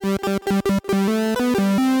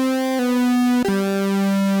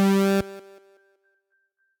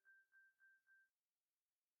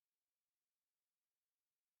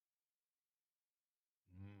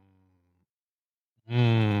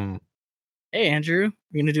Hey, Andrew,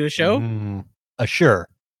 you gonna do a show? Sure.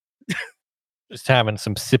 Just having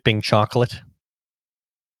some sipping chocolate.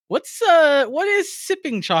 What is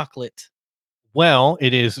sipping chocolate? Well,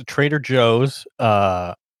 it is Trader Joe's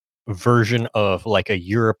version of like a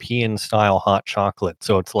European style hot chocolate.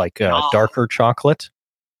 So it's like darker chocolate.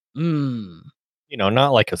 Mmm.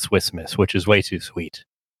 Not like a Swiss Miss, which is way too sweet.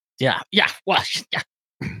 Yeah. Well, yeah.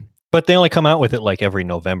 But they only come out with it like every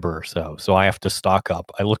November or so. So I have to stock up.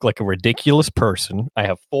 I look like a ridiculous person. I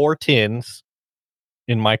have 4 tins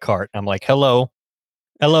in my cart. I'm like, hello,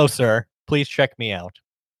 sir. Please check me out.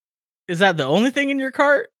 Is that the only thing in your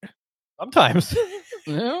cart? Sometimes.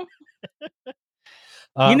 No.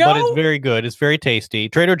 But it's very good. It's very tasty.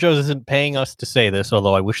 Trader Joe's isn't paying us to say this,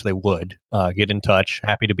 although I wish they would. Get in touch.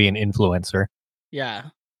 Happy to be an influencer.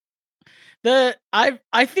 Yeah.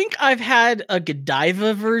 I think I've had a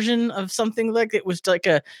Godiva version of something like it was like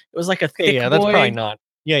a thick Yeah, that's boy. probably not.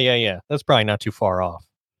 Yeah. That's probably not too far off.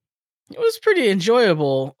 It was pretty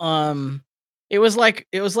enjoyable. It was like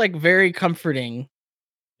very comforting.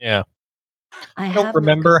 Yeah. I don't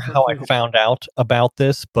remember how I found out about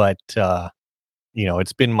this, but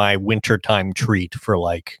it's been my wintertime treat for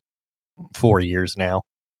like 4 years now.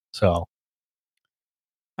 So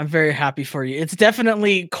I'm very happy for you. It's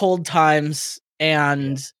definitely cold times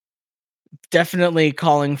and definitely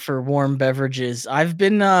calling for warm beverages. I've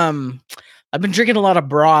been drinking a lot of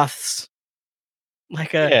broths,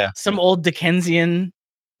 like some old Dickensian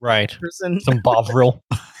person. Some Bovril.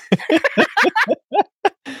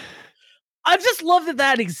 I just love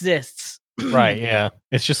that exists. Right, yeah.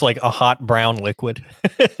 It's just like a hot brown liquid.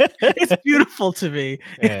 It's beautiful to me.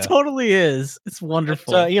 Yeah. It totally is. It's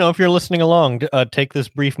wonderful. But, if you're listening along, take this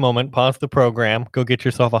brief moment, pause the program, go get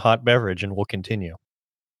yourself a hot beverage, and we'll continue.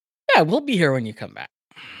 Yeah, we'll be here when you come back.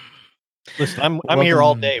 Listen, I'm here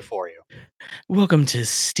all day for you. Welcome to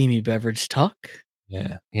Steamy Beverage Talk.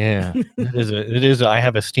 Yeah. It is. I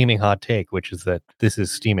have a steaming hot take, which is that this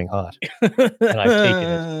is steaming hot, and I've taken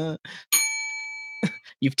it.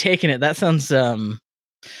 You've taken it. That sounds a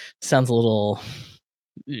little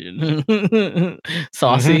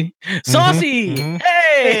saucy. Saucy. Mm-hmm.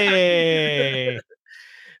 Hey.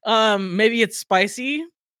 Maybe it's spicy.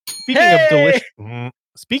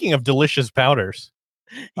 Speaking of delicious powders,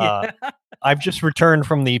 I've just returned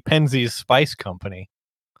from the Penzies Spice Company,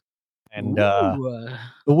 and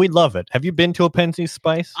we love it. Have you been to a Penzies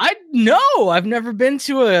Spice? No, I've never been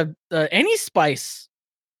to any spice.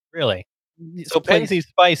 Really? So Penzies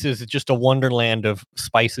Spice is just a wonderland of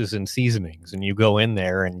spices and seasonings, and you go in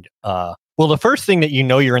there and the first thing that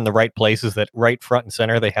you're in the right place is that right front and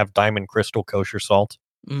center they have Diamond Crystal kosher salt,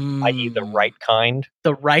 i.e. the right kind.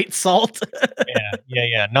 The right salt?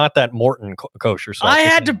 Yeah. Not that Morton kosher salt. I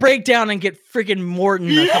had to break down and get freaking Morton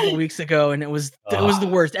a couple weeks ago, and it was the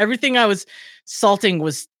worst. Everything I was salting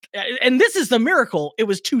was, and this is the miracle, it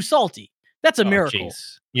was too salty. That's a miracle.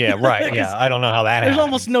 Geez. Yeah, right. Yeah, I don't know how that There's happened.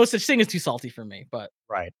 almost no such thing as too salty for me, but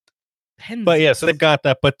right. But yeah, so they've got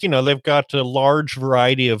that, but they've got a large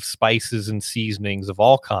variety of spices and seasonings of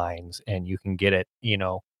all kinds, and you can get it, you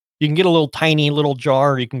can get a little tiny little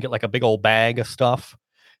jar, or you can get like a big old bag of stuff.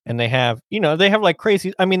 And they have like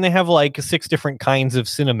crazy, they have like 6 different kinds of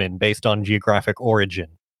cinnamon based on geographic origin.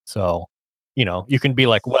 So, you can be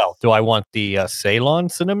like, well, do I want the Ceylon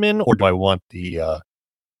cinnamon, or do I want the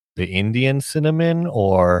Indian cinnamon,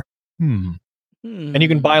 or and you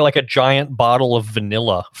can buy like a giant bottle of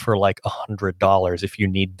vanilla for like $100 if you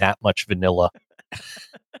need that much vanilla.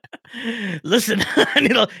 Listen,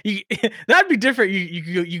 that'd be different.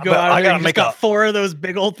 You go out and you got 4 of those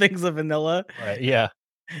big old things of vanilla. Right? Yeah.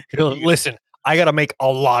 Listen, I gotta make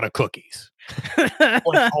a lot of cookies. Like a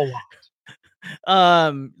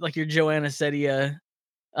lot. Like your Joanna Sedia.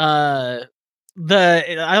 On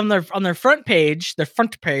their front page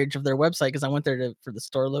of their website, because I went there for the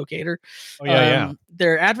store locator. Oh yeah.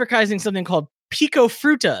 They're advertising something called Pico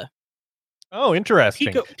Fruta. Oh,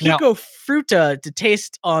 interesting. Pico Fruta to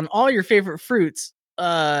taste on all your favorite fruits.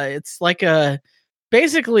 It's like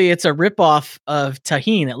basically it's a ripoff of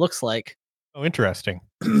Tajín, it looks like. Oh, interesting.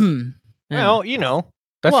 Yeah. Well,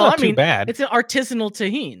 that's not too bad. It's an artisanal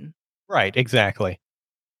Tajín. Right, exactly.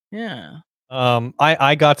 Yeah.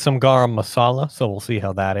 I got some garam masala, so we'll see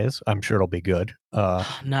how that is. I'm sure it'll be good.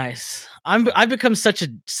 Nice. I've become such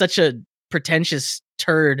a pretentious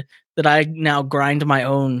turd that I now grind my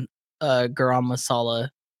own garam masala.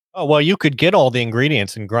 Oh, well, you could get all the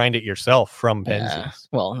ingredients and grind it yourself from Penzies. Yeah,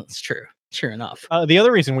 well, that's true. Sure enough. The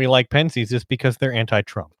other reason we like Penzies is because they're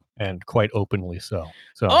anti-Trump, and quite openly so.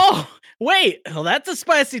 Oh, wait. Well, that's a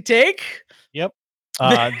spicy take. Yep.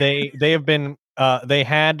 They have been they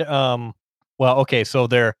had well, okay, so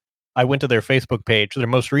their I went to their Facebook page. Their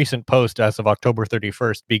most recent post as of October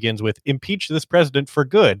 31st begins with "Impeach this president for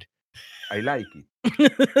good." I like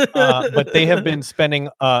it. But they have been spending.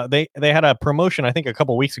 They had a promotion, I think, a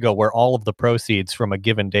couple weeks ago, where all of the proceeds from a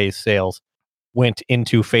given day's sales went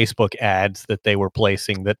into Facebook ads that they were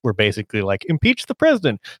placing that were basically like "impeach the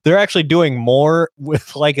president." They're actually doing more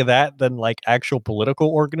with like that than like actual political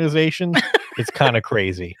organizations. It's kind of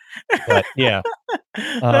crazy, but yeah.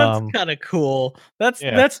 That's kind of cool. That's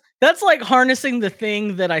like harnessing the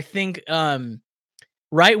thing that I think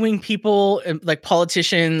right-wing people, like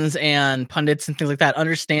politicians and pundits and things like that,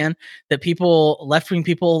 understand that people, left-wing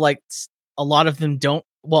people, like a lot of them don't,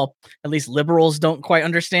 well, at least liberals don't quite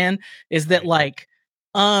understand, is that like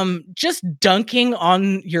just dunking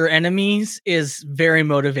on your enemies is very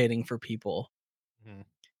motivating for people. Mm-hmm.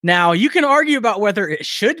 Now, you can argue about whether it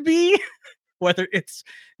should be, whether it's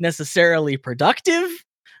necessarily productive,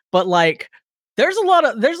 but like there's a lot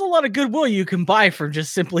of goodwill you can buy for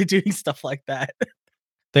just simply doing stuff like that.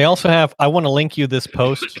 They also have, I want to link you this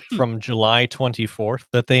post from July 24th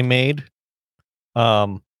that they made.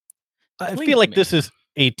 I feel like this is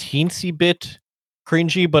a teensy bit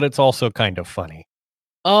cringy, but it's also kind of funny.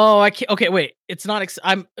 Oh, I can't. Okay, wait. It's not.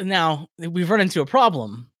 Now we've run into a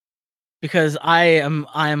problem because I'm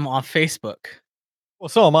off Facebook. Well,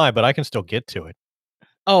 so am I, but I can still get to it.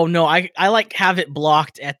 Oh no, I like have it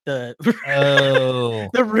blocked at the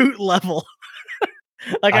the root level.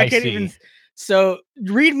 Like I can't even. So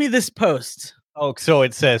read me this post. Oh, so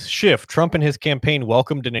it says, Schiff, Trump and his campaign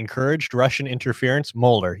welcomed and encouraged Russian interference.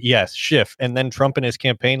 Mueller, yes. Schiff, and then Trump and his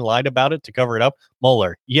campaign lied about it to cover it up.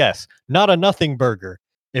 Mueller, yes. Not a nothing burger.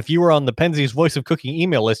 If you were on the Pensie's Voice of Cooking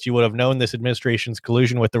email list, you would have known this administration's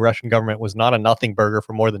collusion with the Russian government was not a nothing burger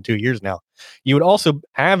for more than 2 years now. You would also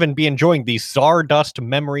have and be enjoying the Czardust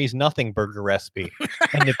Memories nothing burger recipe.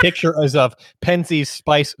 And the picture is of Pensie's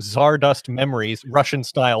Spice Czardust Memories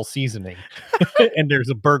Russian-style seasoning. And there's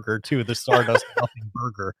a burger, too, the Czardust nothing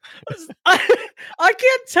burger. I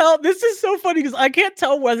can't tell. This is so funny because I can't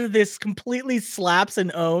tell whether this completely slaps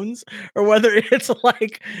and owns or whether it's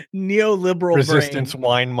like neoliberal resistance brain.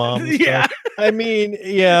 Wine mom Yeah. stuff. I mean,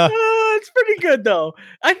 yeah. It's pretty good, though.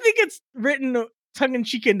 I think it's written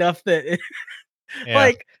tongue-in-cheek enough that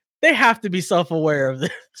like they have to be self-aware of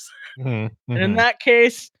this. And in that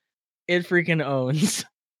case, it freaking owns.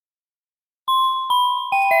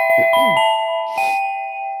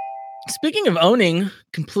 Speaking of owning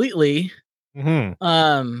completely, we're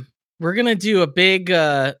gonna do a big,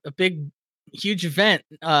 huge event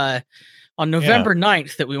on November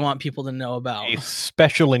 9th that we want people to know about. A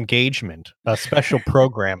special engagement, a special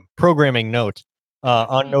programming note.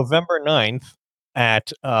 On November 9th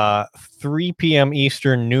at 3 p.m.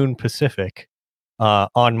 Eastern, noon Pacific,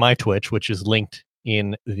 on my Twitch, which is linked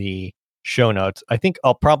in the show notes. I think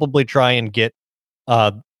I'll probably try and get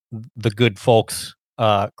the good folks,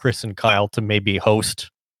 Chris and Kyle, to maybe host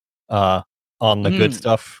on the Good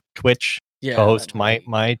Stuff Twitch, host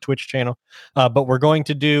my Twitch channel. But we're going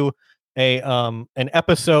to do an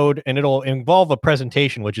episode, and it'll involve a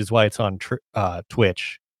presentation, which is why it's on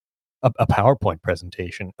Twitch, a PowerPoint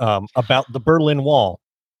presentation about the Berlin Wall,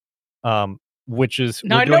 which is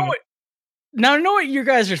now I know what you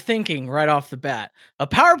guys are thinking right off the bat. A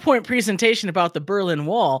PowerPoint presentation about the Berlin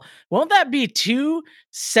Wall, won't that be too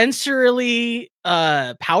sensorily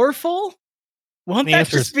powerful? Won't the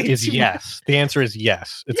answer is yes. The answer is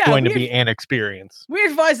yes. It's going to be an experience. We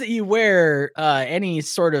advise that you wear any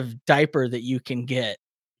sort of diaper that you can get.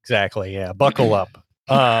 Exactly. Yeah. Buckle up.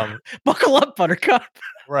 Buckle up, Buttercup.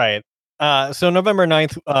 Right. So November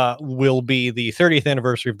 9th will be the 30th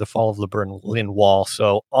anniversary of the fall of the Berlin Wall.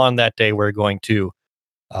 So on that day, we're going to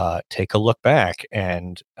take a look back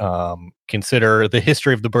and consider the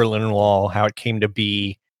history of the Berlin Wall, how it came to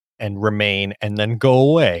be and remain and then go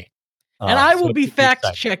away. And I will be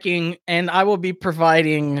fact-checking, and I will be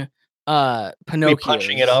providing Pinocchios.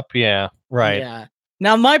 Punching it up, yeah, right. Yeah.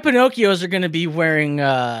 Now, my Pinocchios are going to be wearing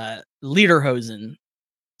lederhosen.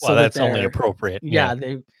 Well, that's only appropriate. Yeah.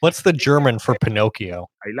 What's the German for Pinocchio?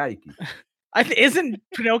 I like it. Isn't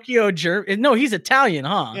Pinocchio German? No, he's Italian,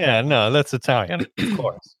 huh? Yeah, no, that's Italian, of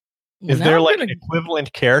course. Is there like an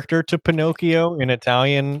equivalent character to Pinocchio in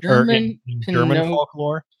Italian or in German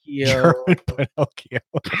folklore? German Pinocchio.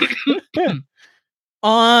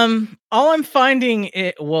 All I'm finding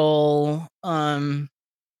it will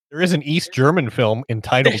there is an East German film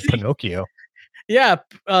entitled Pinocchio. Yeah,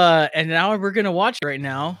 and now we're gonna watch it right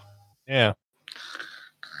now. Yeah.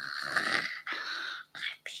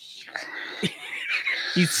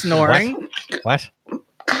 He's snoring. What?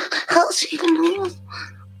 How's he?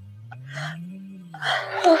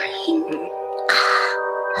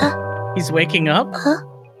 He's waking up. Huh?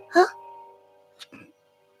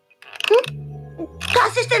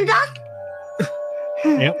 Was ist denn das?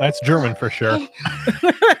 Yep, that's German for sure.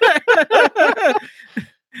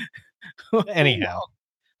 Anyhow.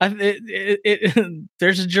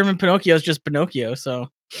 There's a German Pinocchio. It's just Pinocchio. So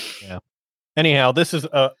yeah. Anyhow, this is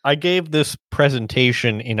I gave this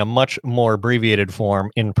presentation in a much more abbreviated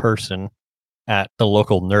form in person at the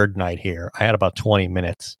local nerd night here. I had about 20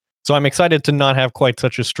 minutes. So I'm excited to not have quite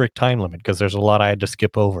such a strict time limit because there's a lot I had to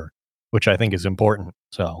skip over, which I think is important.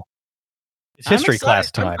 So it's history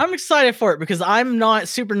class time. I'm excited for it because I'm not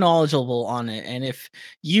super knowledgeable on it. And if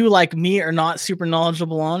you, like me, are not super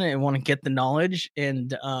knowledgeable on it and want to get the knowledge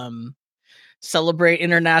and celebrate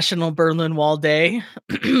International Berlin Wall Day.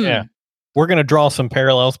 Yeah. We're going to draw some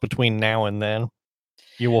parallels between now and then.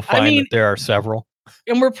 You will find that there are several.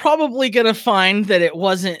 And we're probably going to find that it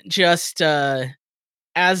wasn't just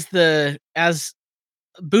as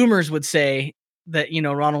boomers would say that,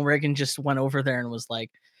 Ronald Reagan just went over there and was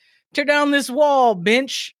like, tear down this wall,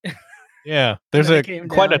 bench. Yeah, there's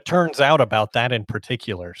quite a turns out about that in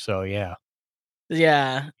particular. So yeah.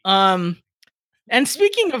 Yeah. And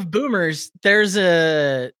speaking of boomers, there's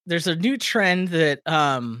a new trend that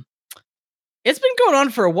it's been going on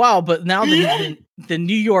for a while, but now the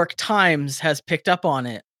New York Times has picked up on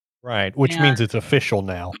it. Right, which means it's official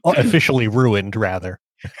now. Officially ruined, rather.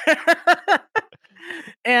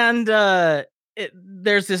 And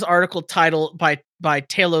there's this article titled by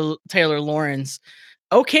Taylor Lawrence,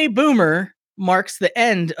 "Okay, Boomer marks the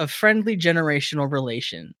end of friendly generational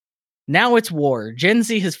relation. Now it's war. Gen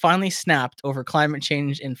Z has finally snapped over climate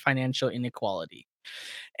change and financial inequality."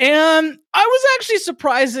 And I was actually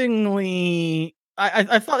surprisingly,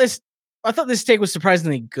 I thought this take was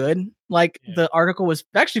surprisingly good. Like the article was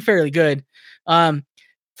actually fairly good.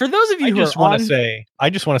 For those of you who I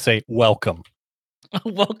just want to say welcome.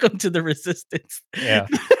 Welcome to the resistance. Yeah.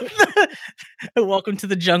 Welcome to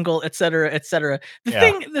the jungle, etc., etc.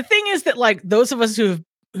 The thing is that, like, those of us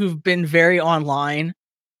who've been very online,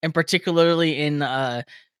 and particularly in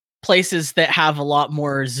places that have a lot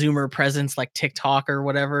more Zoomer presence, like TikTok or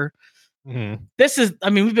whatever.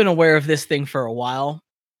 Mm-hmm. We've been aware of this thing for a while.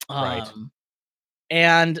 Right.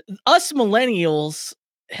 And us millennials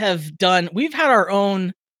we've had our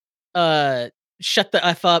own shut the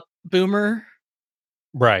F up boomer.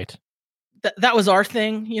 Right. That was our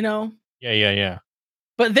thing, Yeah.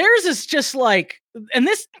 But theirs is just like, and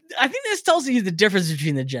I think this tells you the difference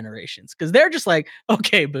between the generations, because they're just like,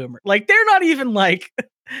 okay, boomer. Like, they're not even like,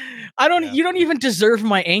 you don't even deserve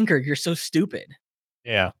my anger. You're so stupid.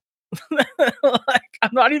 Yeah. Like,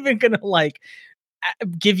 I'm not even gonna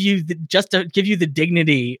give you the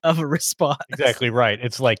dignity of a response. Exactly right.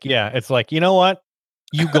 It's like, you know what?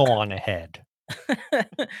 You go on ahead.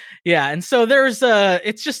 Yeah, and so there's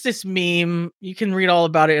it's just this meme. You can read all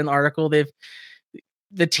about it in the article.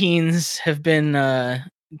 The teens have been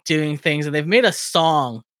doing things, and they've made a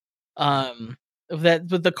song that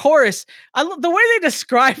with the chorus. The way they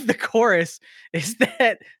describe the chorus is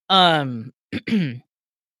that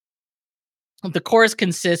the chorus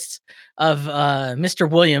consists of Mr.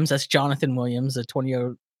 Williams, that's Jonathan Williams, a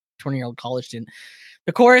 20-year-old college student.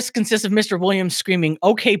 The chorus consists of Mr. Williams screaming,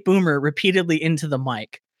 "Okay, boomer," repeatedly into the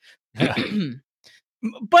mic.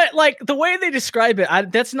 But like the way they describe it, I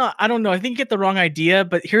don't know. I think you get the wrong idea,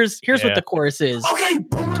 but here's what the chorus is. Okay,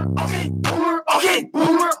 boomer, okay, boomer, okay,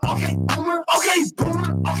 boomer, okay, boomer, okay, boomer,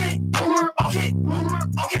 okay, boomer, okay, boomer,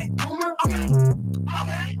 okay, boomer,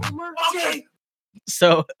 okay, boomer, okay.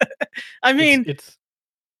 So, I mean, it's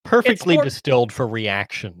perfectly distilled for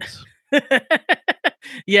reactions.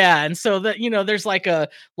 Yeah, and so that there's like a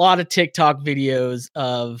lot of TikTok videos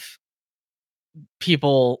of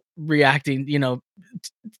people reacting,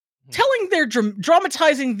 telling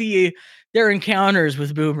dramatizing their encounters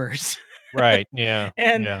with boomers. Right. Yeah.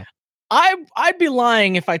 And I'd be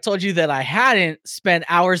lying if I told you that I hadn't spent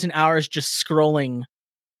hours and hours just scrolling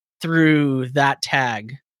through that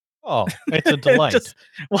tag. Oh, it's a delight. Just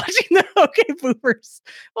watching the Okay Boomers.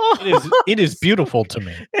 Oh, it is beautiful to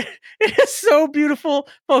me. It is so beautiful,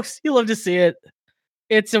 folks. You love to see it.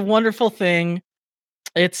 It's a wonderful thing.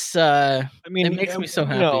 It's it makes me so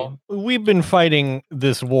happy. We've been fighting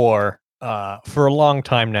this war for a long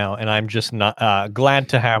time now, and I'm just not glad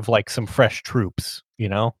to have like some fresh troops,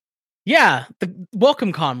 Yeah,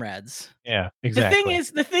 welcome, comrades. Yeah, exactly.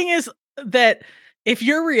 The thing is that if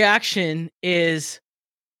your reaction is,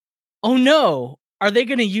 "Oh no, are they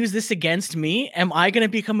going to use this against me? Am I going to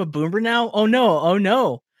become a boomer now? Oh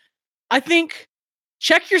no." I think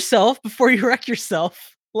check yourself before you wreck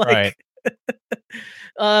yourself. Like,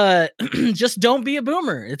 right. Just don't be a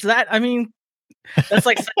boomer. It's that. I mean, That's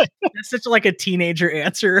like that's such like a teenager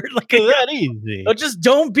answer. Like that easy. oh, just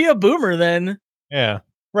don't be a boomer then. Yeah.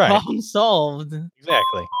 Right. Problem solved.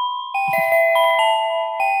 Exactly.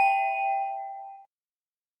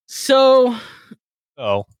 So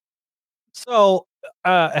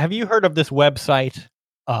have you heard of this website,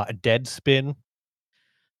 Deadspin?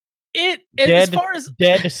 As far as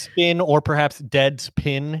Deadspin, or perhaps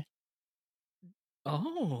Deadspin.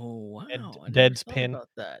 Oh wow! Deadspin. About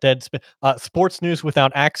that. Deadspin. Sports news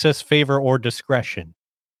without access, favor, or discretion.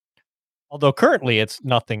 Although currently it's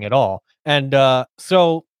nothing at all. And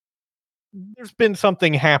so there's been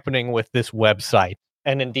something happening with this website,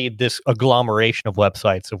 and indeed this agglomeration of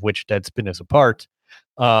websites of which Deadspin is a part,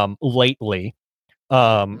 lately.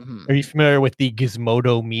 Are you familiar with the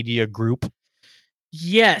Gizmodo Media Group?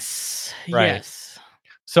 Yes. Right. Yes.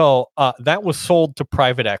 So that was sold to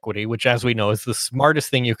private equity, which, as we know, is the smartest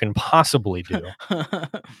thing you can possibly do.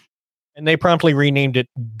 And they promptly renamed it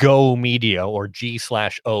Go Media, or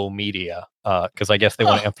G/O Media, because I guess they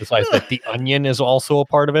want to emphasize that The Onion is also a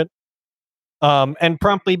part of it. And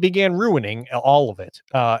promptly began ruining all of it.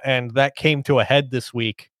 And that came to a head this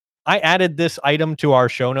week. I added this item to our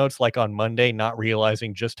show notes like on Monday, not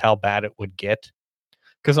realizing just how bad it would get.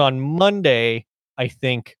 Because on Monday, I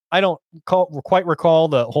think, I don't quite recall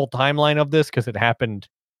the whole timeline of this because it happened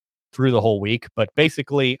through the whole week. But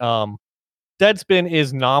basically, Deadspin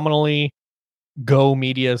is nominally Go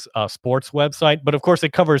Media's sports website, but of course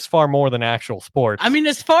it covers far more than actual sports. I mean,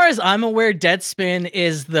 as far as I'm aware, Deadspin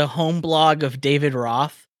is the home blog of David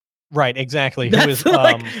Roth. Right, exactly. Who is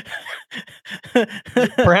like...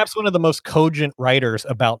 perhaps one of the most cogent writers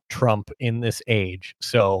about Trump in this age.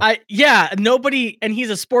 So nobody, and he's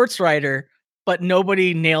a sports writer, but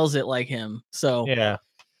nobody nails it like him. So yeah.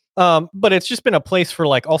 But it's just been a place for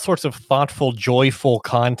like all sorts of thoughtful, joyful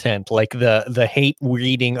content, like the hate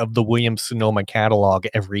reading of the Williams-Sonoma catalog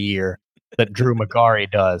every year that Drew Magari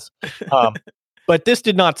does. But this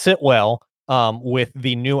did not sit well with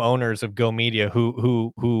the new owners of Go Media,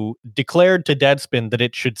 who declared to Deadspin that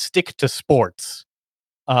it should stick to sports.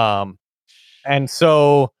 And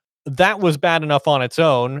so that was bad enough on its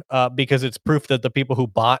own, because it's proof that the people who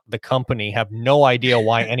bought the company have no idea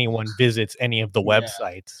why anyone visits any of the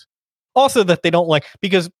websites. Also, that they don't like,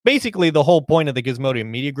 because basically the whole point of the Gizmodo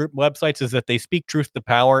Media Group websites is that they speak truth to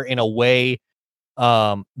power in a way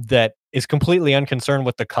that is completely unconcerned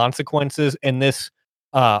with the consequences. And this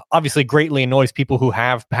obviously greatly annoys people who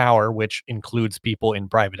have power, which includes people in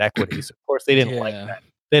private equities. Of course, they didn't like that.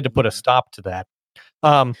 They had to put a stop to that.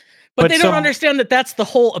 But they don't understand that that's the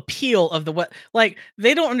whole appeal of the web. Like,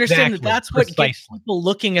 they don't understand that that's what gets people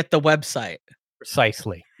looking at the website.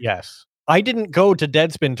 Precisely. Yes. I didn't go to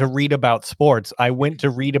Deadspin to read about sports. I went to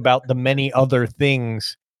read about the many other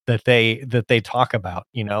things that they talk about,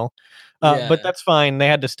 you know? But that's fine. They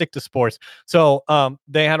had to stick to sports. So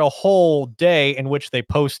they had a whole day in which they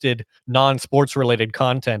posted non-sports related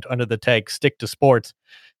content under the tag "Stick to Sports."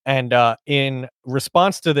 And in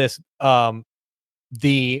response to this,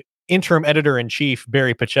 the interim editor-in-chief,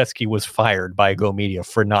 Barry Pachetsky, was fired by Go Media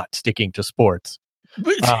for not sticking to sports.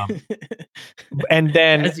 And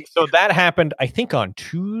then so that happened, I think, on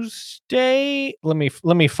Tuesday. Let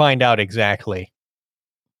me find out exactly.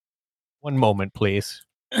 One moment, please.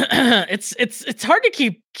 It's hard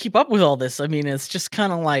to keep up with all this. I mean, it's just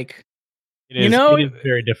kind of like, it is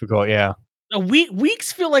very difficult. Yeah.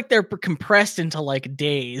 Weeks feel like they're compressed into like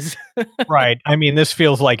days. Right. I mean, this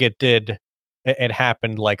feels like it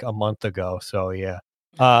happened like a month ago. So yeah.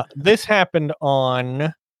 This happened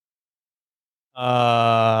on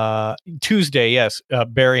Tuesday. Yes.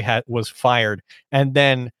 Barry was fired. And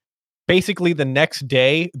then basically the next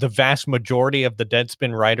day, the vast majority of the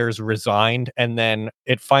Deadspin writers resigned. And then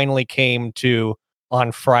it finally came to,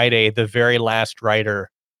 on Friday, the very last writer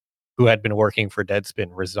who had been working for Deadspin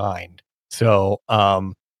resigned. So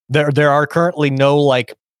there are currently no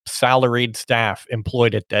like salaried staff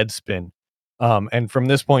employed at Deadspin. And from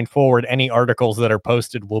this point forward, any articles that are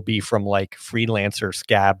posted will be from like freelancer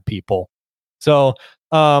scab people. So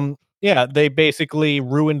yeah, they basically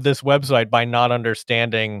ruined this website by not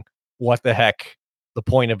understanding what the heck the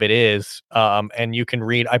point of it is. And you can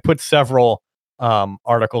read, I put several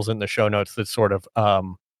articles in the show notes that sort of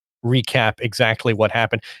recap exactly what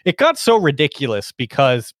happened. It got so ridiculous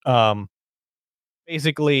because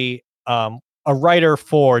basically a writer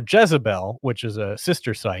for Jezebel, which is a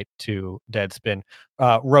sister site to Deadspin,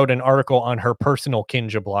 wrote an article on her personal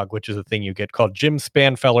Kinja blog, which is a thing you get, called Jim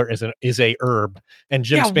Spanfeller is a herb. And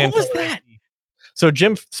Jim Spanfeller, what was that? So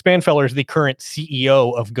Jim Spanfeller is the current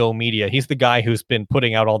CEO of Go Media. He's the guy who's been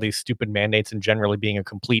putting out all these stupid mandates and generally being a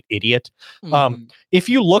complete idiot. If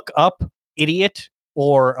you look up idiot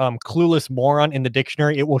or clueless moron in the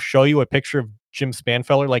dictionary, it will show you a picture of Jim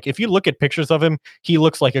Spanfeller. Like, if you look at pictures of him, he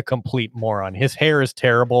looks like a complete moron. His hair is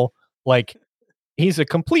terrible. Like, he's a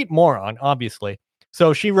complete moron, obviously.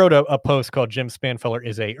 So she wrote a post called Jim Spanfeller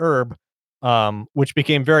is a herb, which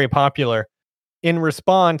became very popular. In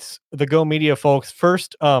response, the Go Media folks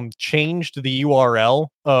first changed the URL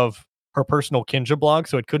of her personal Kinja blog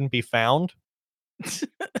so it couldn't be found.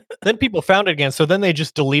 Then people found it again, so then they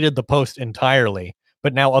just deleted the post entirely.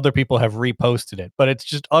 But now other people have reposted it. But it's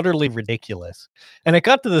just utterly ridiculous. And it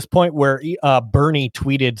got to this point where Bernie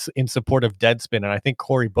tweeted in support of Deadspin, and I think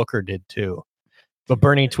Cory Booker did too. But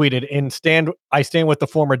Bernie tweeted, I stand with the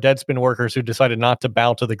former Deadspin workers who decided not to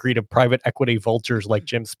bow to the greed of private equity vultures like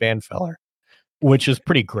Jim Spanfeller, which is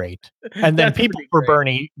pretty great. And then people for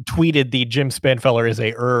Bernie tweeted the Jim Spanfeller is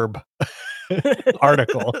a herb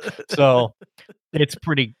article. So it's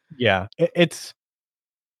pretty, it's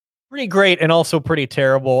pretty great and also pretty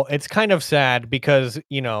terrible. It's kind of sad because,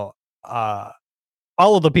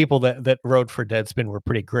 all of the people that wrote for Deadspin were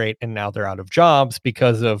pretty great, and now they're out of jobs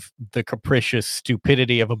because of the capricious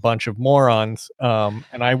stupidity of a bunch of morons. And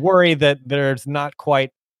I worry that there's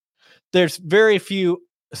very few.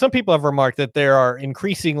 Some people have remarked that there are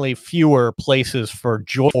increasingly fewer places for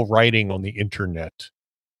joyful writing on the internet.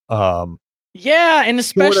 Yeah, and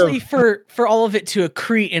especially for all of it to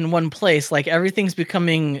accrete in one place, like everything's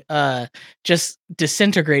becoming just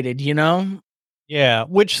disintegrated, Yeah,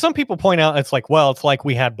 which some people point out, it's like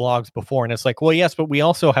we had blogs before, and it's like, well, yes, but we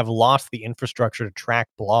also have lost the infrastructure to track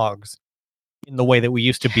blogs in the way that we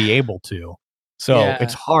used to be able to. So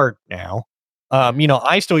it's hard now.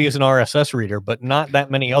 I still use an RSS reader, but not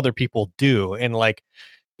that many other people do. And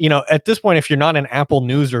at this point, if you're not an Apple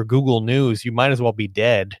News or Google News, you might as well be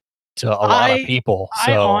dead to a lot of people.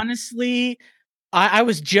 So I honestly, I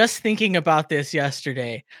was just thinking about this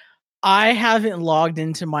yesterday. I haven't logged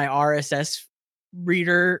into my RSS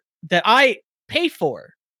reader that I pay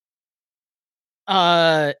for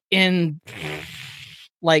in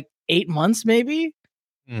like 8 months maybe.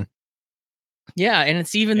 Yeah, and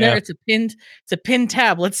it's even there. It's a pinned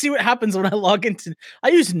tab. Let's see what happens when I log into. I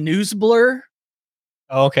use NewsBlur.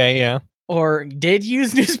 Okay, yeah. Or did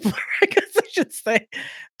use NewsBlur, I guess I should say.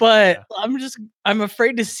 But I'm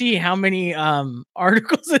afraid to see how many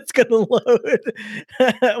articles it's gonna load,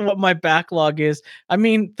 what my backlog is. I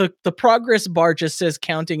mean, the progress bar just says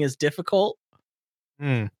counting is difficult.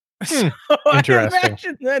 So Interesting. I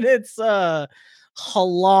imagine that it's a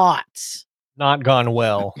lot. Not gone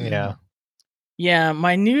well, yeah. Yeah,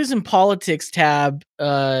 my news and politics tab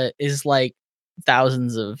is like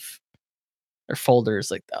thousands of or folders,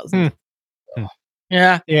 like thousands.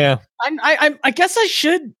 Yeah. I guess I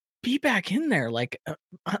should be back in there. Like,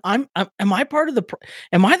 am I part of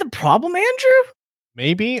am I the problem, Andrew?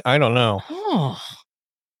 Maybe, I don't know. Oh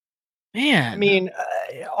man. I mean,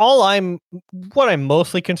 what I'm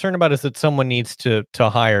mostly concerned about is that someone needs to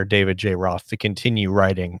hire David J. Roth to continue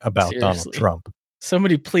writing about Donald Trump.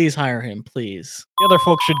 Somebody please hire him, please. The other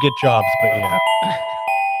folks should get jobs, but yeah.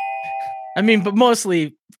 I mean, but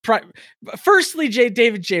mostly, firstly,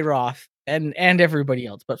 David J. Roth and everybody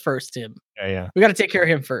else, but first him. Yeah. We got to take care of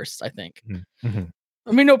him first, I think. Mm-hmm.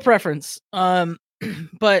 I mean, no preference.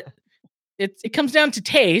 But it comes down to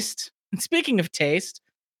taste. And speaking of taste,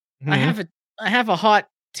 I have a hot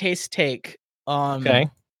taste take. Okay.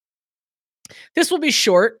 This will be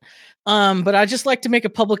short. But I'd just like to make a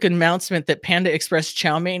public announcement that Panda Express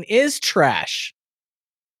chow mein is trash.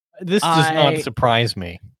 This does not surprise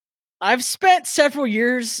me. I've spent several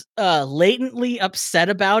years latently upset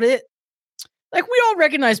about it. Like, we all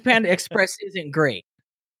recognize Panda Express isn't great.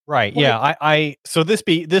 Right. Yeah. So this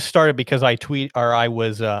started because I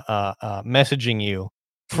was messaging you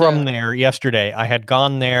from there yesterday. I had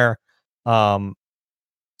gone there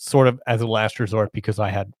sort of as a last resort because I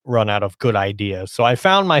had run out of good ideas. So I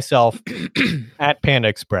found myself at Panda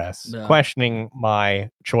Express questioning my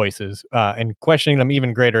choices and questioning them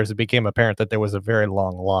even greater as it became apparent that there was a very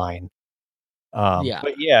long line.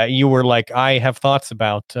 But yeah, you were like, I have thoughts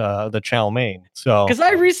about the chow mein. So because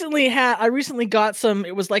I recently got some.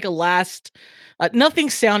 It was like a last. Nothing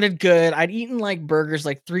sounded good. I'd eaten like burgers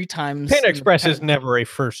like 3 times. Panda Express is never a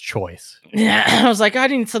first choice. Yeah, I was like, I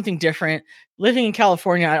need something different. Living in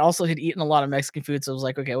California, I also had eaten a lot of Mexican food, so I was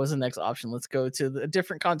like, okay, what's the next option? Let's go to a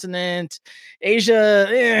different continent,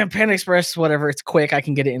 Asia. Panda Express, whatever. It's quick. I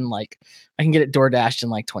can get it DoorDashed in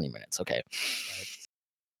like 20 minutes. Okay.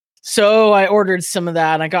 So I ordered some of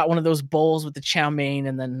that, and I got one of those bowls with the chow mein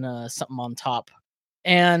and then something on top.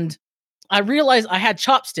 And I realized I had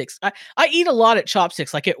chopsticks. I eat a lot at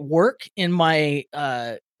chopsticks, like at work in my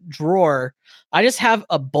drawer, I just have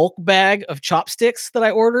a bulk bag of chopsticks that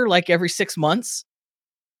I order like every 6 months.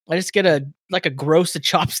 I just get a gross of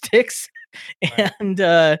chopsticks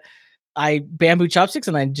and I bamboo chopsticks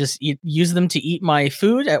and I just use them to eat my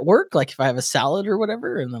food at work, like if I have a salad or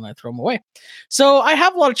whatever, and then I throw them away. So I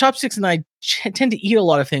have a lot of chopsticks and I tend to eat a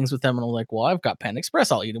lot of things with them. And I'm like, well, I've got Panda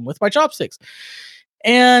Express. I'll eat them with my chopsticks.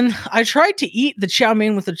 And I tried to eat the chow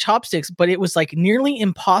mein with the chopsticks, but it was like nearly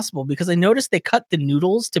impossible because I noticed they cut the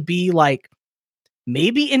noodles to be like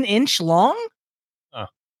maybe an inch long. Oh,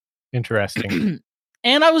 interesting.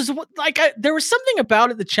 And I was like, there was something about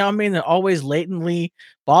it, the chow mein, that always latently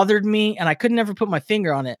bothered me, and I could never put my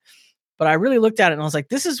finger on it. But I really looked at it and I was like,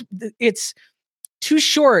 it's too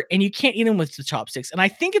short, and you can't eat them with the chopsticks. And I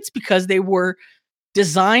think it's because they were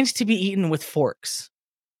designed to be eaten with forks.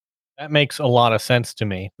 That makes a lot of sense to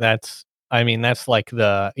me. That's like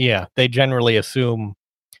they generally assume.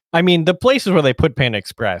 I mean, the places where they put Panda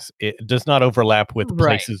Express, it does not overlap with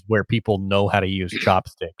places where people know how to use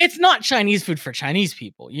chopsticks. It's not Chinese food for Chinese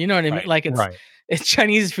people. You know what I mean? Like it's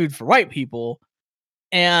Chinese food for white people.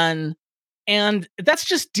 And that's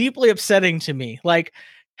just deeply upsetting to me. Like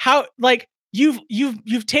how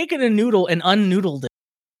you've taken a noodle and unnoodled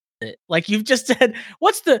it. Like you've just said,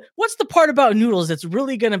 what's the part about noodles that's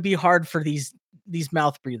really going to be hard for these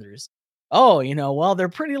mouth breathers? Oh, well, they're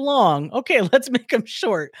pretty long. Okay, let's make them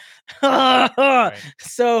short.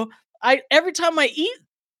 So every time I eat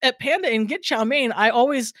at Panda and get chow mein, I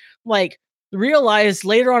always like realize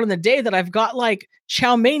later on in the day that I've got like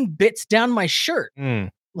chow mein bits down my shirt.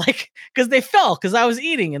 Like, because I was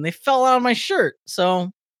eating and they fell out of my shirt.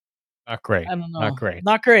 So not great. I don't know.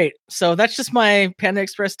 Not great. So that's just my Panda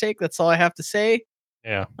Express take. That's all I have to say.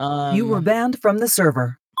 Yeah. You were banned from the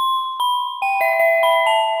server.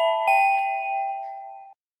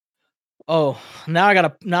 Oh, now I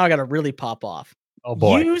gotta really pop off. Oh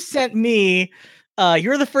boy. You sent me,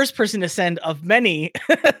 you're the first person to send of many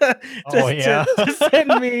to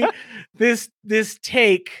send me this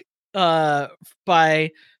take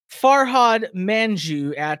by Farhad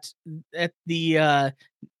Manju at the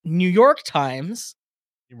New York Times.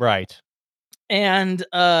 Right. And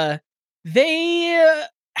they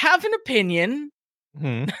have an opinion.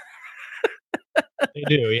 Mm-hmm. They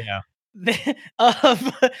do, yeah.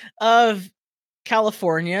 of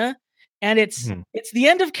California, and it's the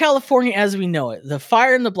end of California as we know it. The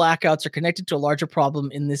fire and the blackouts are connected to a larger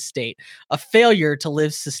problem in this state, a failure to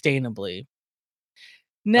live sustainably.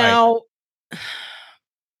 Now,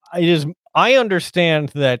 I understand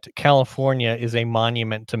that California is a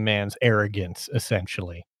monument to man's arrogance,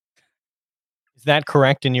 essentially. Is that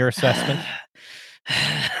correct in your assessment?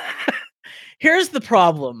 Here's the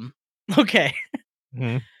problem. Okay.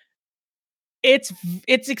 Mm-hmm. It's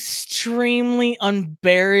extremely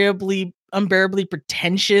unbearably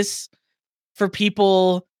pretentious for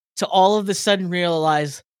people to all of a sudden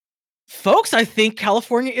realize, folks, I think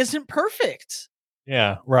California isn't perfect.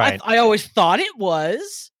 Yeah, right. I always thought it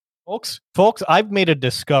was. Folks, I've made a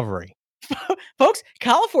discovery. Folks,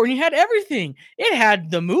 California had everything. It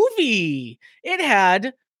had the movie. It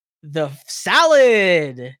had the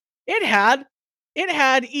salad. It had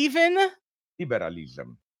even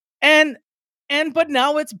liberalism. But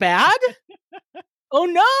now it's bad. Oh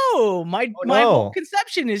no, my whole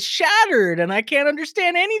conception is shattered and I can't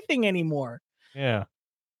understand anything anymore. Yeah.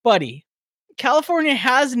 Buddy, California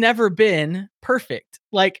has never been perfect.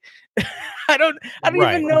 Like I don't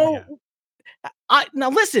even know. Yeah.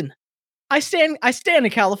 Now listen, I stand in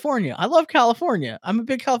California. I love California. I'm a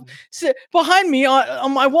big behind me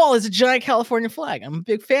on my wall is a giant California flag. I'm a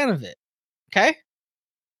big fan of it. Okay?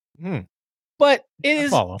 But it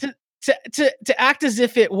is to act as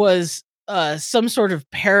if it was some sort of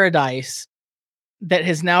paradise that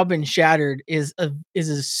has now been shattered is a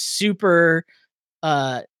super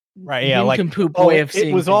right, yeah, like way of seeing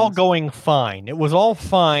it was things. all going fine. It was all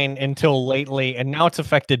fine until lately, and now it's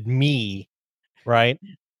affected me, right?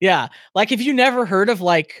 Yeah, like if you never heard of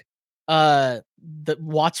like the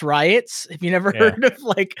Watts riots, if you never heard of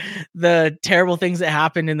like the terrible things that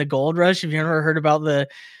happened in the gold rush, if you never heard about the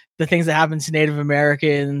things that happened to Native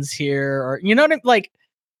Americans here, or you know what I mean? Like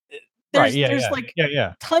there's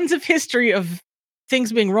tons of history of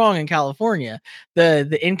things being wrong in California,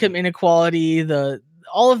 the income inequality,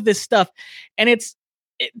 all of this stuff, and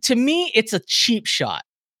to me it's a cheap shot.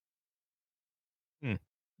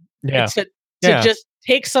 Yeah, to just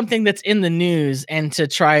take something that's in the news and to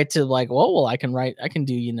try to like, well, I can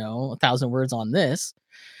do 1,000 words on this.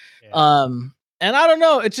 And I don't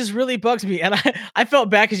know, it just really bugs me. And I felt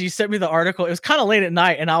bad because you sent me the article. It was kind of late at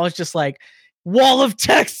night, and I was just like, wall of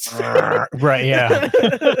text. Right, yeah.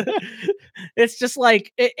 It's just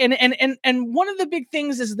like, and one of the big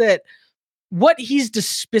things is that what he's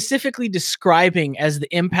specifically describing as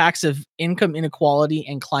the impacts of income inequality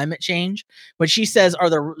and climate change, which he says are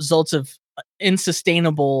the results of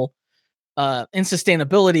insustainability,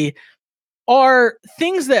 are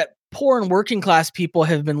things that poor and working class people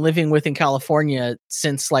have been living with in California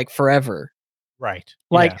since like forever. Right.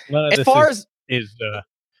 Like, yeah. None of as this far is,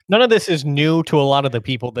 none of this is new to a lot of the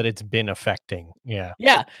people that it's been affecting. Yeah.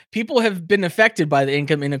 Yeah, people have been affected by the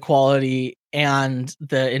income inequality and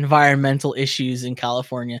the environmental issues in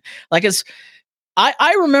California. Like,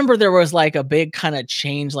 I remember there was like a big kind of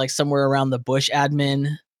change, like somewhere around the Bush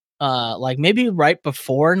admin, like maybe right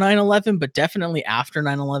before 9/11, but definitely after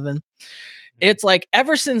 9/11. It's like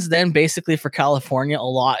ever since then, basically for California, a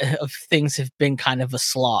lot of things have been kind of a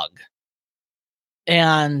slog.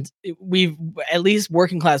 And we've, at least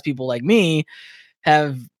working class people like me,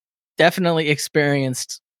 have definitely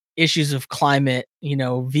experienced issues of climate,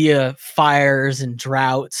 via fires and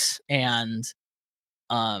droughts and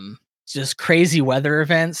just crazy weather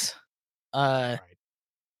events. Right.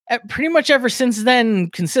 Pretty much ever since then,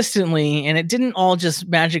 consistently, and it didn't all just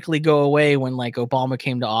magically go away when like Obama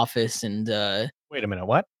came to office and Wait a minute.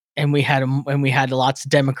 What? and we had lots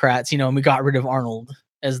of Democrats, and we got rid of Arnold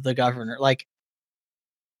as the governor. Like,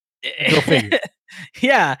 Go figure.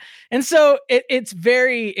 yeah, and so it's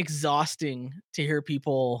very exhausting to hear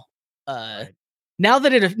people Right. now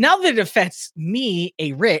that it affects me,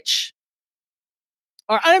 a rich,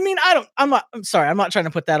 or I'm sorry, I'm not trying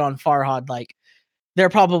to put that on Farhad. Like, there are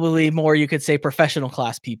probably more, you could say, professional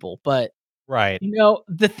class people, but Right.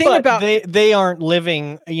 the thing about they aren't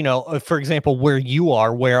living, for example, where you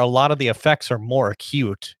are, where a lot of the effects are more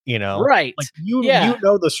acute, right, like you yeah,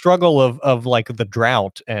 know the struggle of like the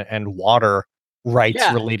drought and water rights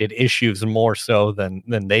yeah. related issues more so than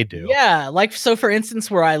they do. Yeah, like, so for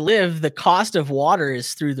instance, where I live, the cost of water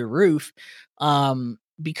is through the roof,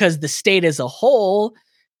 because the state as a whole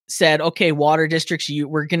said, okay, water districts,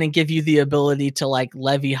 we're going to give you the ability to like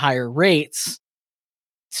levy higher rates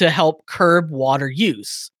to help curb water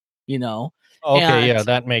use, Okay, yeah, and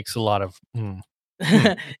that makes a lot of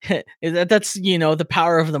that's the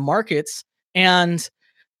power of the markets. And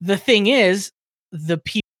the thing is, the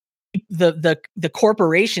people, the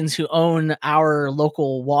corporations who own our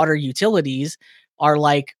local water utilities are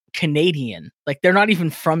like Canadian, like they're not even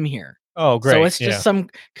from here. Oh, So great. it's just Yeah. some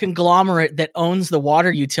conglomerate that owns the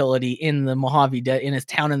water utility in the in a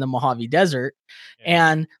town in the Mojave Desert, Yeah.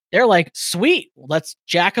 and they're like, "Sweet, let's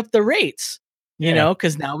jack up the rates," Yeah.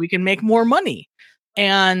 because now we can make more money.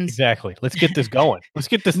 And Exactly. Let's get this going. Let's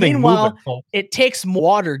get this thing meanwhile, moving, folks. it takes more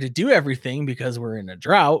water to do everything because we're in a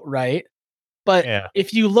drought, right? But Yeah.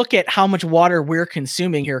 if you look at how much water we're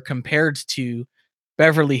consuming here compared to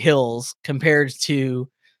Beverly Hills, compared to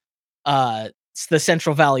the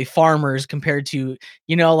Central Valley farmers, compared to,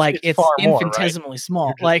 like, It's it's far more, right? infinitesimally small.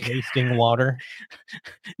 You're just Like, wasting water.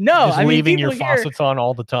 no, Just I mean, leaving your people here, faucets on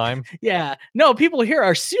all the time. yeah, no, people here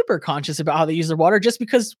are super conscious about how they use their water just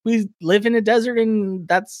because we live in a desert, and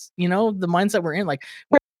that's, the mindset we're in. Like,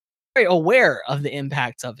 we're very aware of the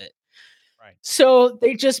impacts of it. Right. So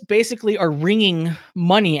they just basically are wringing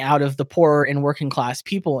money out of the poor and working class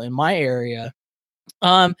people in my area.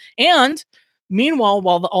 And meanwhile,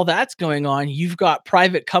 while all that's going on, you've got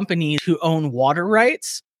private companies who own water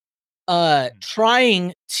rights,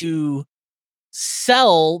 trying to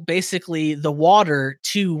sell basically the water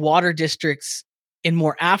to water districts in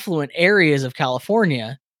more affluent areas of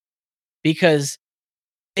California because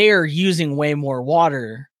they're using way more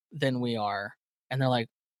water than we are. And they're like,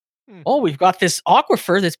 oh, we've got this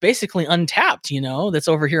aquifer that's basically untapped, that's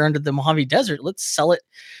over here under the Mojave Desert. Let's sell it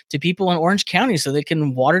to people in Orange County so they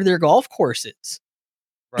can water their golf courses.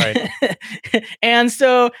 Right. And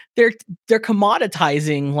so they're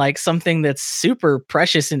commoditizing like something that's super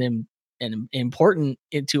precious and important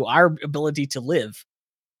into our ability to live.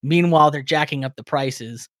 Meanwhile, they're jacking up the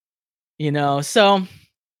prices, So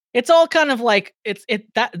it's all kind of like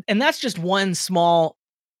and that's just one small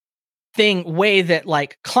way that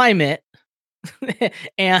like climate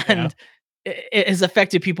and it has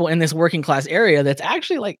affected people in this working class area that's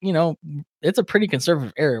actually like, it's a pretty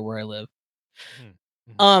conservative area where I live.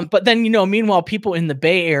 But then, meanwhile, people in the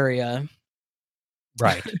Bay Area,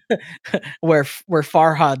 Right. where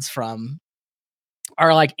Farhad's from,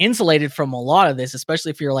 are like insulated from a lot of this,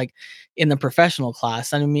 especially if you're like in the professional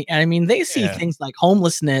class. I mean, they see things like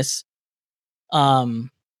homelessness.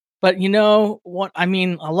 But what I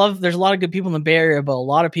mean, there's a lot of good people in the Bay Area, but a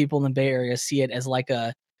lot of people in the Bay Area see it as like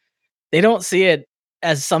they don't see it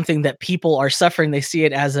as something that people are suffering. They see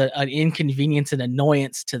it as an inconvenience and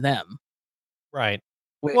annoyance to them. Right.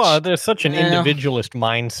 Which, Well, there's such an you know, individualist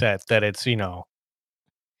mindset that it's,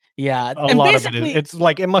 yeah, a and lot of it is, basically, it's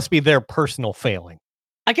like it must be their personal failing.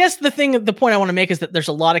 I guess the point I want to make is that there's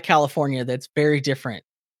a lot of California that's very different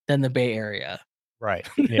than the Bay Area. Right.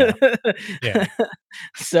 Yeah. Yeah.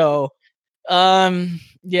 So,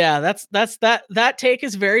 yeah, that take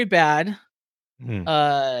is very bad.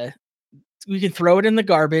 Mhm. We can throw it in the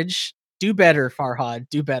garbage. Do better, Farhad.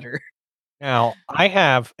 Do better. Now, I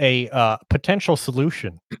have a potential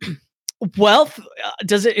solution. Well,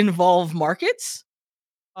 does it involve markets?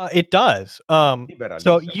 It does. So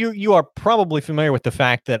Liberalism. you are probably familiar with the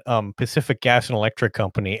fact that Pacific Gas and Electric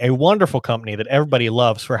Company, a wonderful company that everybody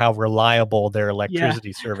loves for how reliable their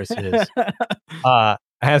electricity service is,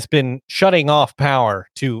 has been shutting off power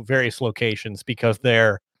to various locations because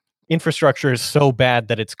their infrastructure is so bad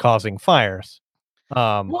that it's causing fires.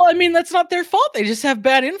 Well, I mean, that's not their fault. They just have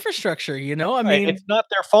bad infrastructure, I Right, mean, it's not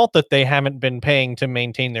their fault that they haven't been paying to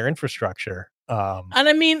maintain their infrastructure. and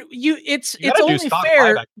I mean, it's You gotta do only stock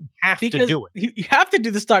fair buyback. You have to because do it. you have to do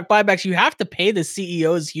the stock buybacks. You have to pay the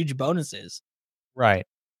CEOs huge bonuses. Right.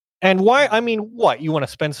 And why? I mean, what? You want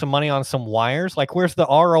to spend some money on some wires? Like, where's the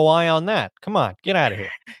ROI on that? Come on, get out of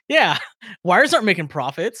here. Yeah, wires aren't making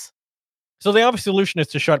profits. So the obvious solution is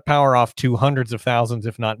to shut power off to hundreds of thousands,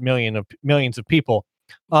 if not millions of people.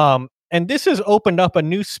 And this has opened up a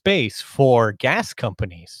new space for gas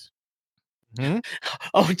companies.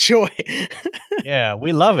 Oh, joy. Yeah,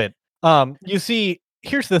 we love it. You see,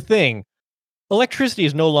 here's the thing. Electricity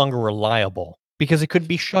is no longer reliable because it could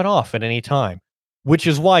be shut off at any time, which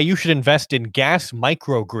is why you should invest in gas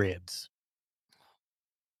microgrids.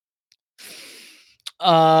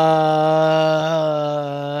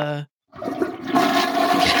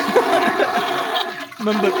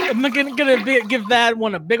 I'm gonna give that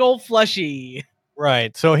one a big old flushy.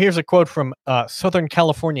 Right. So here's a quote from Southern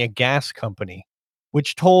California Gas Company,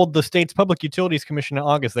 which told the state's Public Utilities Commission in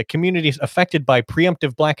August that communities affected by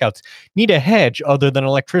preemptive blackouts need a hedge other than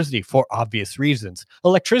electricity for obvious reasons.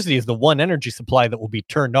 Electricity is the one energy supply that will be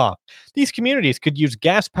turned off. These communities could use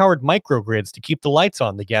gas-powered microgrids to keep the lights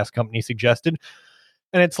on, the gas company suggested.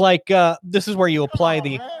 And it's like this is where you apply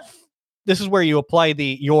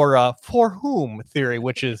your for whom theory,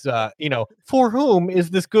 which is for whom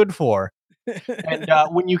is this good for? And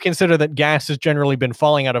when you consider that gas has generally been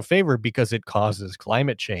falling out of favor because it causes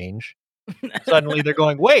climate change, suddenly they're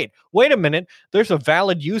going, wait a minute, there's a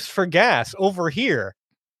valid use for gas over here.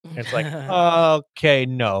 And it's like, okay,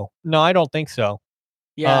 no, I don't think so.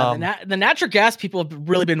 Yeah, the natural gas people have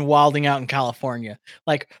really been wilding out in California,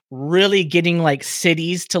 like really getting like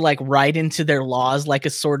cities to like write into their laws like a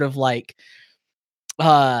sort of like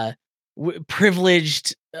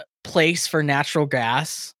privileged place for natural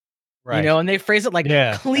gas. Right. And they phrase it like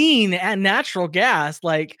Yeah. clean and natural gas,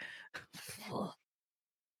 like.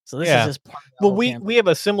 So this is just part of the well, whole we campaign. we have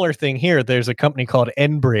a similar thing here. There's a company called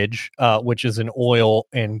Enbridge, which is an oil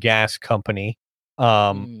and gas company,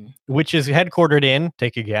 which is headquartered in,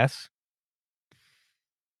 take a guess,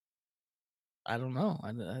 I don't know.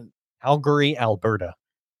 Calgary, Alberta.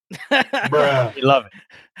 Bruh. We love it.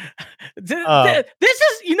 This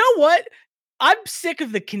is, you know what? I'm sick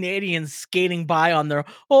of the Canadians skating by on their,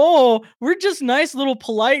 oh, we're just nice, little,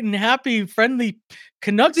 polite, and happy, friendly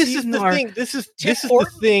Canucks. This is the thing. This is the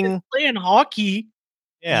thing. Playing hockey.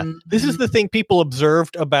 Yeah, this is the thing people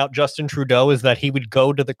observed about Justin Trudeau is that he would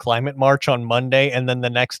go to the climate march on Monday, and then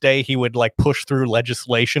the next day he would like push through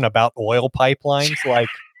legislation about oil pipelines. Like,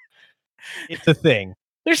 it's a thing.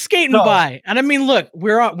 They're skating by, and I mean, look,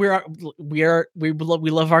 we love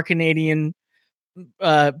our Canadian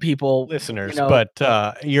people, listeners, but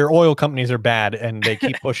your oil companies are bad, and they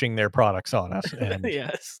keep pushing their products on us. And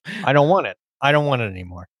yes, I don't want it. I don't want it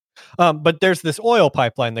anymore. But there's this oil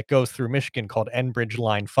pipeline that goes through Michigan called Enbridge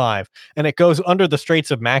Line 5, and it goes under the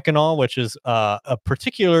Straits of Mackinac, which is a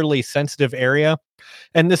particularly sensitive area.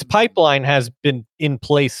 And this pipeline has been in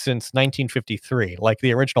place since 1953. Like,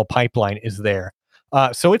 the original pipeline is there.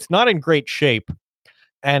 So it's not in great shape.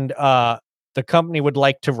 And the company would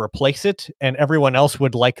like to replace it, and everyone else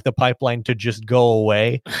would like the pipeline to just go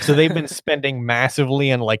away. So they've been spending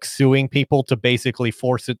massively and like suing people to basically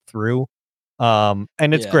force it through. And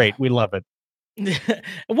it's great. We love it.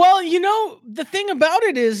 Well, the thing about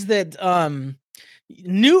it is that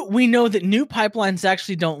we know that new pipelines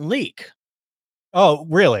actually don't leak. Oh,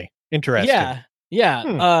 really? Interesting. Yeah.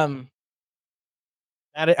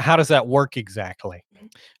 How does that work exactly?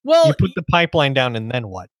 Well, you put the pipeline down, and then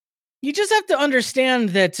what? You just have to understand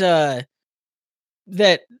that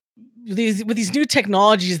that with these new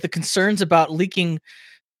technologies, the concerns about leaking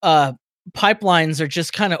pipelines are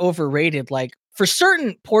just kind of overrated. Like, for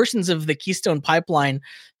certain portions of the Keystone Pipeline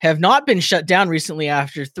have not been shut down recently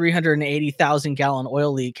after 380,000 gallon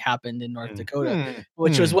oil leak happened in North Dakota,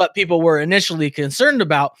 which was what people were initially concerned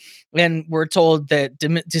about. And we're told that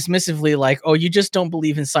dismissively, like, oh, you just don't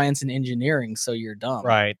believe in science and engineering, so you're dumb.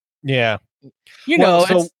 Right. Yeah.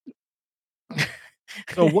 So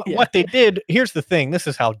what they did, here's the thing. This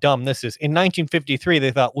is how dumb this is. In 1953, they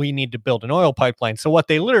thought we need to build an oil pipeline. So what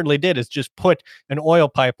they literally did is just put an oil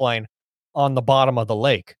pipeline on the bottom of the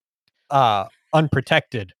lake,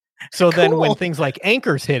 unprotected. So then when things like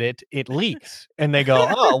anchors hit it, it leaks. And they go,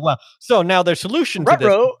 oh, well. So now their solution to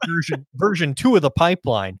this version 2 of the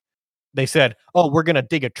pipeline, they said, oh, we're going to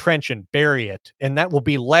dig a trench and bury it. And that will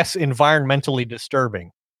be less environmentally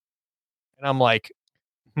disturbing. And I'm like,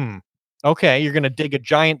 okay, you're going to dig a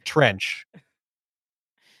giant trench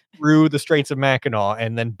through the Straits of Mackinac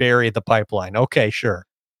and then bury the pipeline. Okay, sure.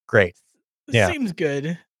 Great. Yeah. Seems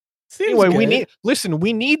good. Anyway,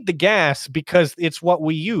 we need the gas because it's what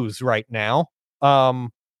we use right now. And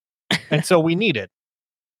so we need it.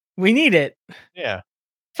 We need it. Yeah.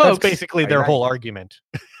 Folks, that's basically their whole argument.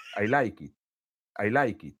 I like it. I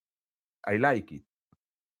like it. I like it.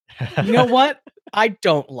 You know what? I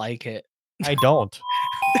don't like it. I don't.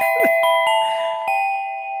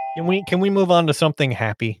 Can we move on to something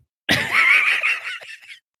happy?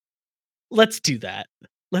 Let's do that.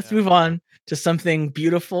 Let's move on to something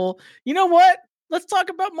beautiful. You know what? Let's talk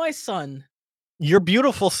about my son. Your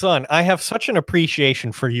beautiful son. I have such an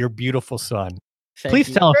appreciation for your beautiful son. Please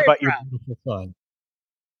you. tell us Very about proud. your beautiful son.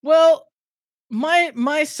 Well,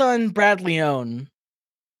 my son Brad Leone,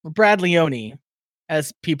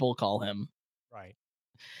 as people call him, right,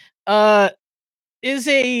 is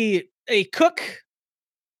a cook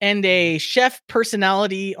and a chef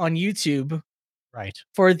personality on YouTube, right,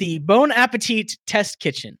 for the Bon Appetit Test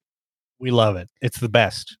Kitchen. We love it. It's the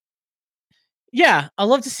best. Yeah, I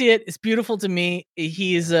love to see it. It's beautiful to me.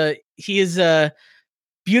 He is a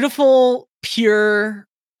beautiful, pure,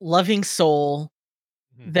 loving soul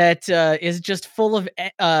that is just full of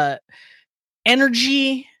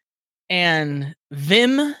energy and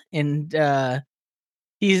vim, and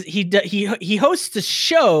he hosts a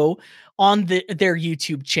show on their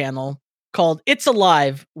YouTube channel called It's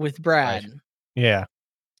Alive with Brad. Right. Yeah,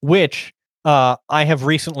 which I have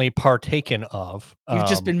recently partaken of. You've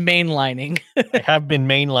just been mainlining. I have been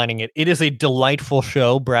mainlining it. It is a delightful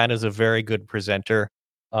show. Brad is a very good presenter.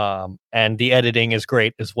 And the editing is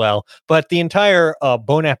great as well. But the entire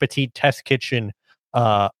Bon Appetit Test Kitchen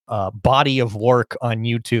body of work on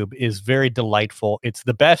YouTube is very delightful. It's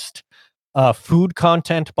the best food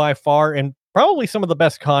content by far, and probably some of the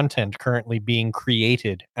best content currently being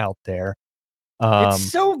created out there. It's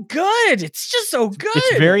so good. It's just so good.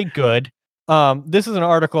 It's very good. This is an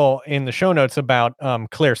article in the show notes about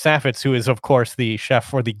Claire Saffitz, who is, of course, the chef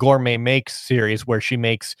for the Gourmet Makes series, where she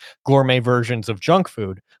makes gourmet versions of junk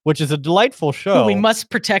food, which is a delightful show. Who we must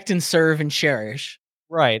protect and serve and cherish.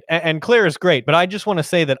 Right. And Claire is great, but I just want to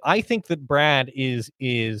say that I think that Brad is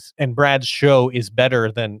and Brad's show is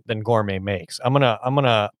better than Gourmet Makes. I'm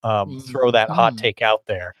gonna throw that hot take out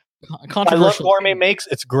there. I love Gourmet Makes.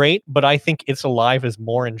 It's great, but I think It's Alive is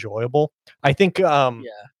more enjoyable. I think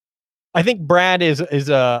I think Brad is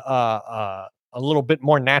a little bit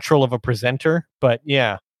more natural of a presenter, but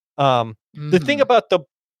yeah. The thing about the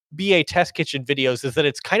BA Test Kitchen videos is that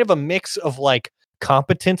it's kind of a mix of like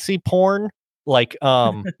competency porn, like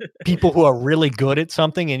people who are really good at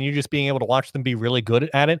something and you just being able to watch them be really good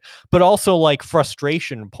at it, but also like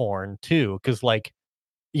frustration porn too, because like,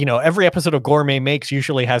 you know, every episode of Gourmet Makes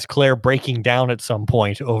usually has Claire breaking down at some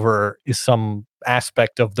point over some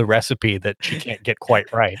aspect of the recipe that she can't get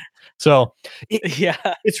quite right. So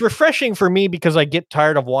it's refreshing for me because I get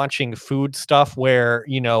tired of watching food stuff where,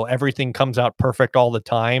 you know, everything comes out perfect all the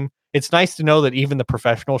time. It's nice to know that even the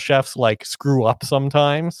professional chefs like screw up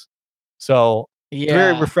sometimes. So it's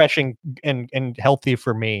very refreshing and healthy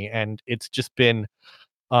for me. And it's just been,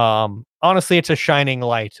 honestly, it's a shining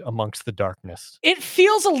light amongst the darkness. It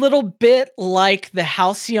feels a little bit like the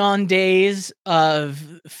Halcyon days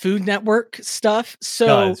of Food Network stuff.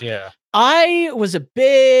 So I was a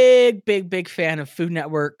big fan of Food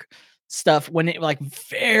Network stuff when it like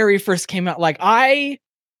very first came out. Like I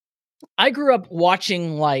grew up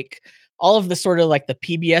watching like all of the sort of like the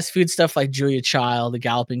PBS food stuff, like Julia Child, The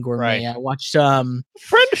Galloping Gourmet. I watched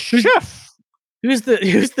French Chef. Who's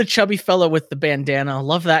the chubby fellow with the bandana?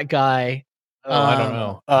 Love that guy. Oh, I don't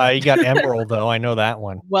know. You got Emerald though. I know that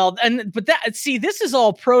one. Well, but this is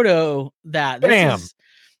all proto that.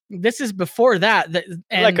 This is before that.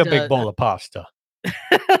 And, like a big bowl of pasta.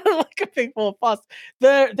 Like a big bowl of pasta.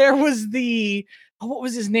 There was the what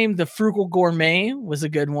was his name? The Frugal Gourmet was a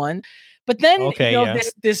good one. But then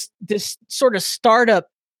this sort of startup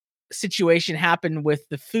situation happened with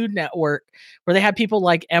the Food Network, where they had people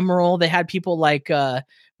like Emerald, they had people like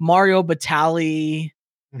Mario Batali,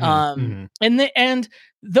 and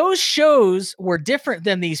those shows were different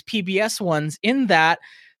than these PBS ones in that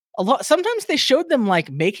sometimes they showed them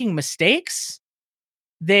like making mistakes.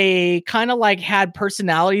 They kind of like had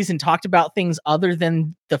personalities and talked about things other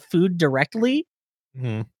than the food directly.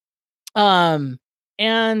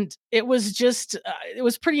 And it was just, it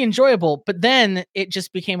was pretty enjoyable, but then it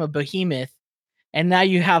just became a behemoth. And now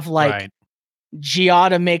you have like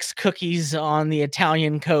Giada makes cookies on the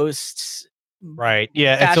Italian coasts. Right.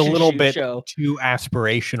 Yeah. It's a little bit too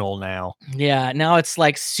aspirational now. Yeah. Now it's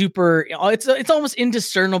like super, it's almost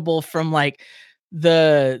indiscernible from like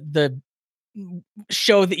the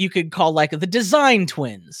show that you could call like the Design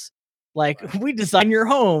Twins. Like we design your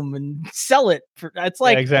home and sell it for, it's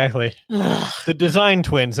like exactly the Design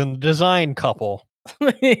Twins and the Design Couple.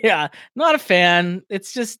 Yeah, not a fan.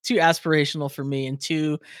 It's just too aspirational for me and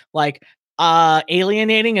too like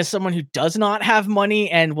alienating as someone who does not have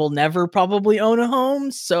money and will never probably own a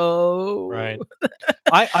home. So right.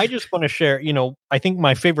 I just want to share, I think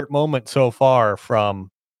my favorite moment so far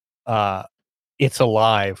from It's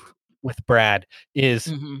Alive with Brad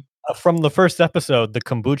is from the first episode, the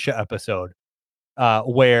kombucha episode,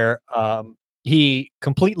 where he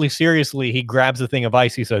completely seriously, he grabs a thing of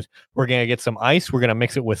ice. He says, we're going to get some ice. We're going to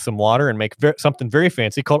mix it with some water and make something very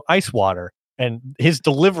fancy called ice water. And his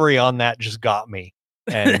delivery on that just got me.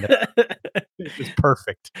 And it was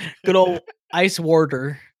perfect. Good old ice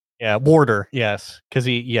warder. Yeah, Warder. Yes.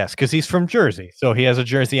 Because he's from Jersey. So he has a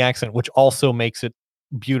Jersey accent, which also makes it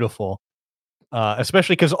beautiful.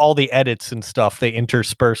 Especially because all the edits and stuff, they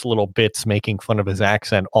intersperse little bits making fun of his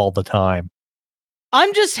accent all the time.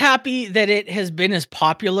 I'm just happy that it has been as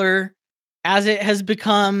popular as it has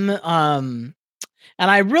become. And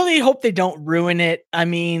I really hope they don't ruin it. I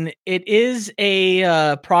mean, it is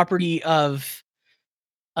a property of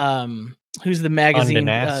who's the magazine?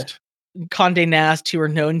 Condé Nast, who are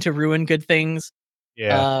known to ruin good things.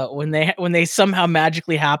 Yeah. When they somehow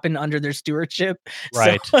magically happen under their stewardship.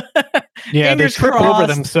 Right. So, yeah, they trip over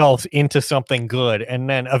themselves into something good, and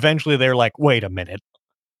then eventually they're like, wait a minute.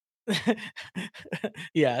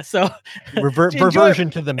 Yeah, so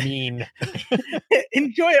reversion to the mean.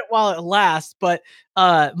 Enjoy it while it lasts. But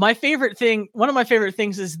one of my favorite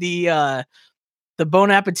things is the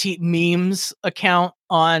Bon Appetit memes account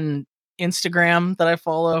on Instagram that I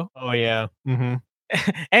follow. Oh yeah.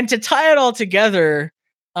 And to tie it all together,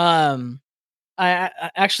 I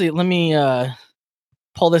actually, let me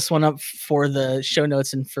pull this one up for the show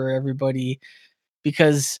notes and for everybody,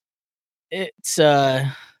 because it's oh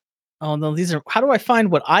no, these are, how do I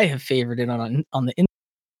find what I have favorited on the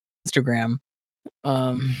Instagram?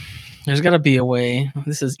 There's got to be a way.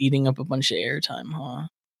 This is eating up a bunch of airtime, huh?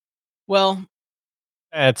 Well,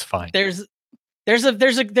 that's fine. There's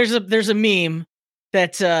a meme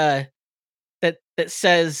that that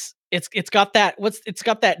says it's got that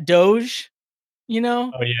Doge,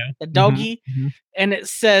 Oh yeah, the doggy, and it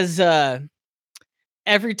says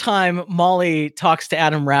every time Molly talks to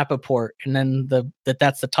Adam Rappaport, and then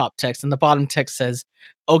that's the top text, and the bottom text says,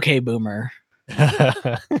 "Okay, boomer."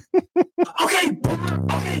 Okay, boomer.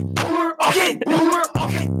 Okay, boomer. Okay, boomer.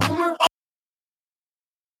 Okay, boomer.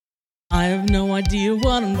 I have no idea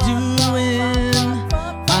what I'm doing.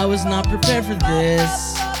 I was not prepared for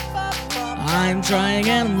this. I'm trying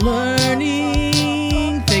and I'm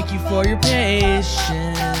learning. Thank you for your patience.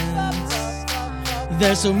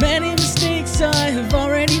 There's so many mistakes I have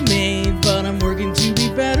already made, but I'm working to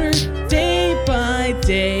be better day by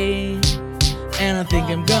day. And I think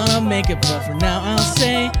I'm gonna make it, but for now I'll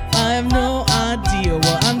say I have no idea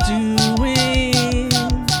what I'm doing.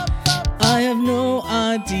 I have no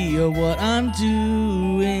idea what I'm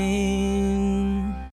doing.